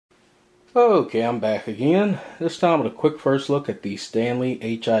Okay, I'm back again. This time with a quick first look at the Stanley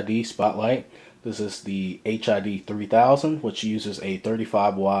HID spotlight. This is the HID 3000, which uses a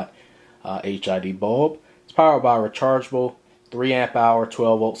 35 watt HID bulb. It's powered by a rechargeable 3 amp hour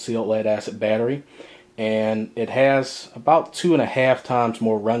 12 volt sealed lead acid battery, and it has about 2.5 times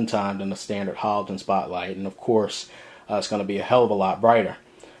more runtime than the standard halogen spotlight, and of course it's going to be a hell of a lot brighter.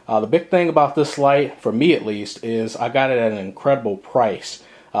 The big thing about this light, for me at least, is I got it at an incredible price.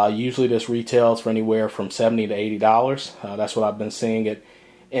 Usually this retails for anywhere from $70 to $80. That's what I've been seeing it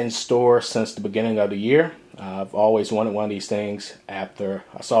in store since the beginning of the year. I've always wanted one of these things. After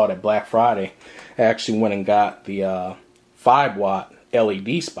I saw it at Black Friday, I actually went and got the 5 watt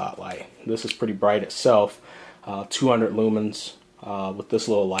LED spotlight. This is pretty bright itself, 200 lumens with this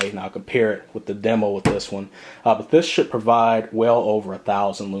little light, and I'll compare it with the demo with this one. But this should provide well over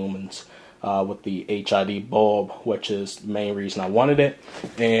 1,000 lumens. With the HID bulb, which is the main reason I wanted it.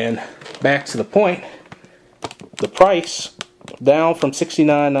 And back to the point, the price down from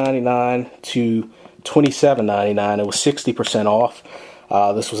 $69.99 to $27.99. It was 60% off.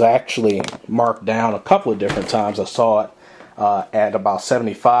 This was actually marked down a couple of different times. I saw it at about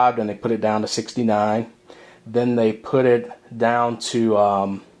 $75, then they put it down to $69. Then they put it down to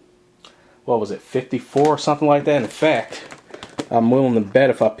what was it, $54 or something like that. In fact, I'm willing to bet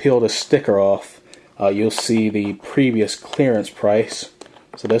if I peel this sticker off, you'll see the previous clearance price.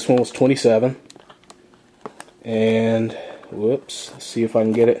 So this one was $27, and whoops, let's see if I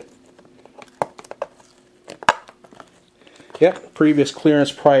can get it. Yep, previous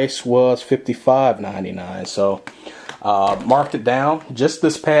clearance price was $55.99. So marked it down just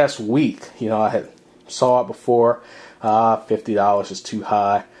this past week. You know, I had saw it before. $50 is too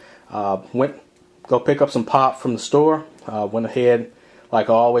high. Go pick up some pop from the store. Went ahead, like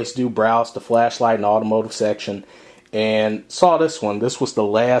I always do, browsed the flashlight and automotive section, and saw this one. This was the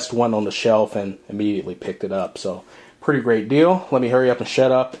last one on the shelf, and immediately picked it up. So pretty great deal. Let me hurry up and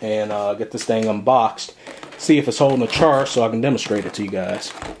shut up and get this thing unboxed, see if it's holding a charge so I can demonstrate it to you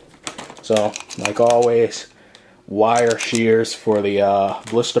guys. So like always, wire shears for the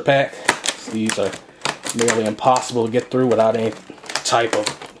blister pack. These are nearly impossible to get through without any type of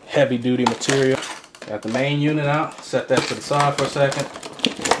heavy duty material. Got the main unit out, set that to the side for a second,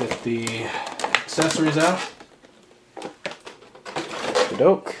 get the accessories out,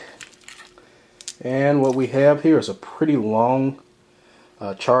 doke. And what we have here is a pretty long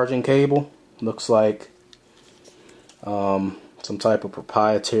charging cable. Looks like some type of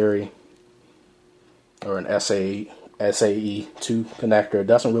proprietary or an SAE2 connector. It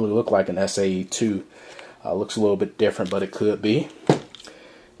doesn't really look like an SAE2. Looks a little bit different, but it could be.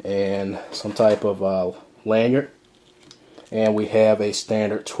 And some type of lanyard, and we have a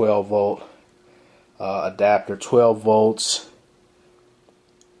standard 12 volt adapter, 12 volts,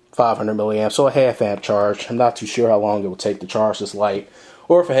 500 milliamps, so a half amp charge. I'm not too sure how long it will take to charge this light,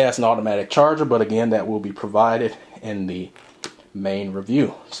 or if it has an automatic charger, but again, that will be provided in the main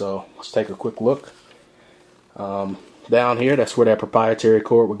review. So let's take a quick look. Down here, that's where that proprietary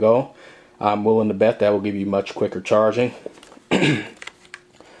cord would go. I'm willing to bet that will give you much quicker charging.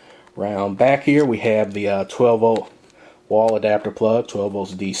 Round back here we have the 12 volt wall adapter plug, 12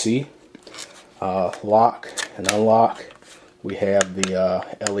 volts DC. Lock and unlock, we have the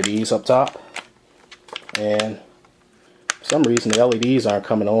LEDs up top, and for some reason the LEDs aren't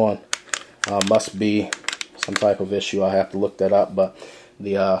coming on. Must be some type of issue. I have to look that up, but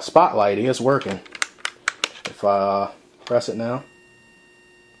the spotlight is working. If I press it now,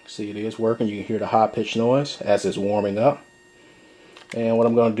 see, it is working. You can hear the high-pitched noise as it's warming up. And what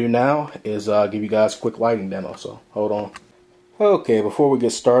I'm going to do now is give you guys a quick lighting demo, so hold on. Okay, before we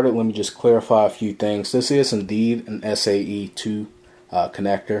get started, let me just clarify a few things. This is indeed an SAE2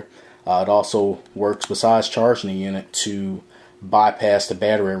 connector. It also works, besides charging the unit, to bypass the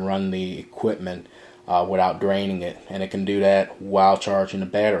battery and run the equipment without draining it. And it can do that while charging the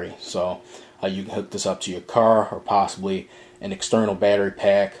battery. So you can hook this up to your car or possibly an external battery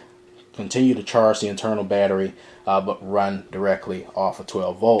pack. Continue to charge the internal battery, but run directly off of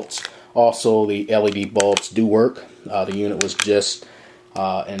 12 volts. Also, the LED bulbs do work. The unit was just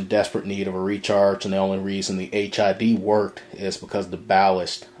in desperate need of a recharge, and the only reason the HID worked is because the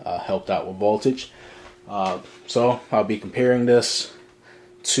ballast helped out with voltage. So I'll be comparing this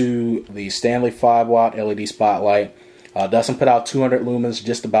to the Stanley 5 watt LED spotlight. Doesn't put out 200 lumens,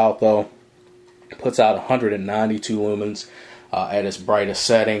 just about though. It puts out 192 lumens at its brightest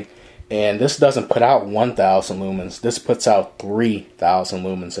setting. And this doesn't put out 1,000 lumens. This puts out 3,000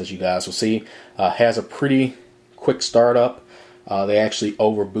 lumens, as you guys will see. Has a pretty quick startup. They actually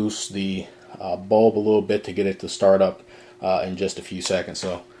overboost the bulb a little bit to get it to start up in just a few seconds.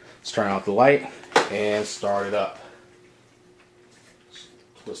 So Let's turn out the light and start it up.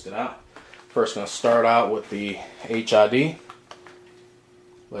 Twist it out. First, going to start out with the HID.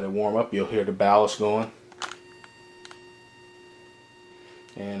 Let it warm up. You'll hear the ballast going.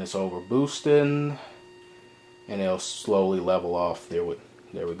 And it's over boosting. And it'll slowly level off. There we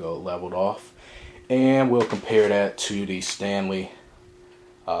go, leveled off. And we'll compare that to the Stanley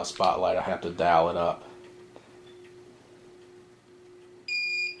spotlight. I have to dial it up.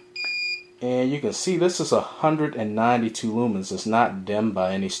 And you can see this is 192 lumens. It's not dim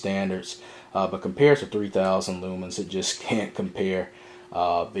by any standards, but compared to 3000 lumens, it just can't compare.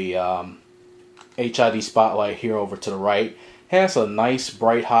 The HID spotlight here over to the right has a nice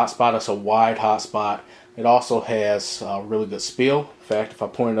bright hotspot. It's a wide hotspot. It also has really good spill. In fact, if I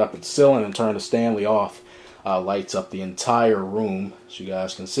point it up at the ceiling and turn the Stanley off, lights up the entire room, as you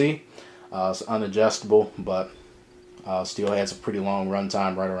guys can see. It's unadjustable, but still has a pretty long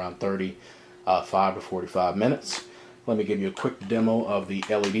runtime, right around 35 to 45 minutes. Let me give you a quick demo of the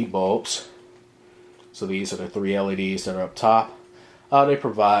LED bulbs. So these are the 3 LEDs that are up top. They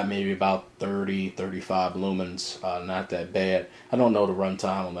provide maybe about 30-35 lumens. Not that bad. I don't know the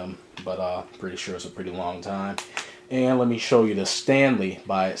runtime on them, but pretty sure it's a pretty long time. And let me show you the Stanley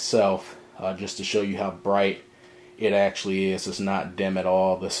by itself, just to show you how bright it actually is. It's not dim at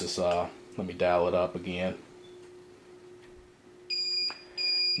all. This is, let me dial it up again.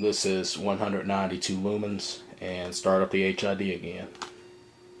 This is 192 lumens, and start up the HID again.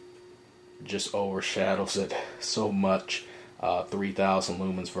 Just overshadows it so much. 3000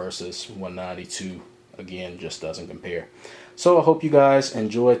 lumens versus 192, again, just doesn't compare. So I hope you guys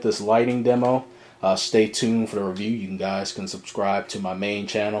enjoyed this lighting demo. Stay tuned for the review. You guys can subscribe to my main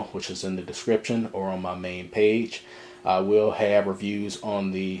channel, which is in the description, or on my main page. I will have reviews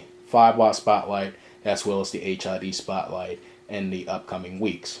on the 5-watt spotlight as well as the HID spotlight in the upcoming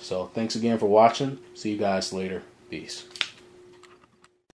weeks. So thanks again for watching. See you guys later. Peace.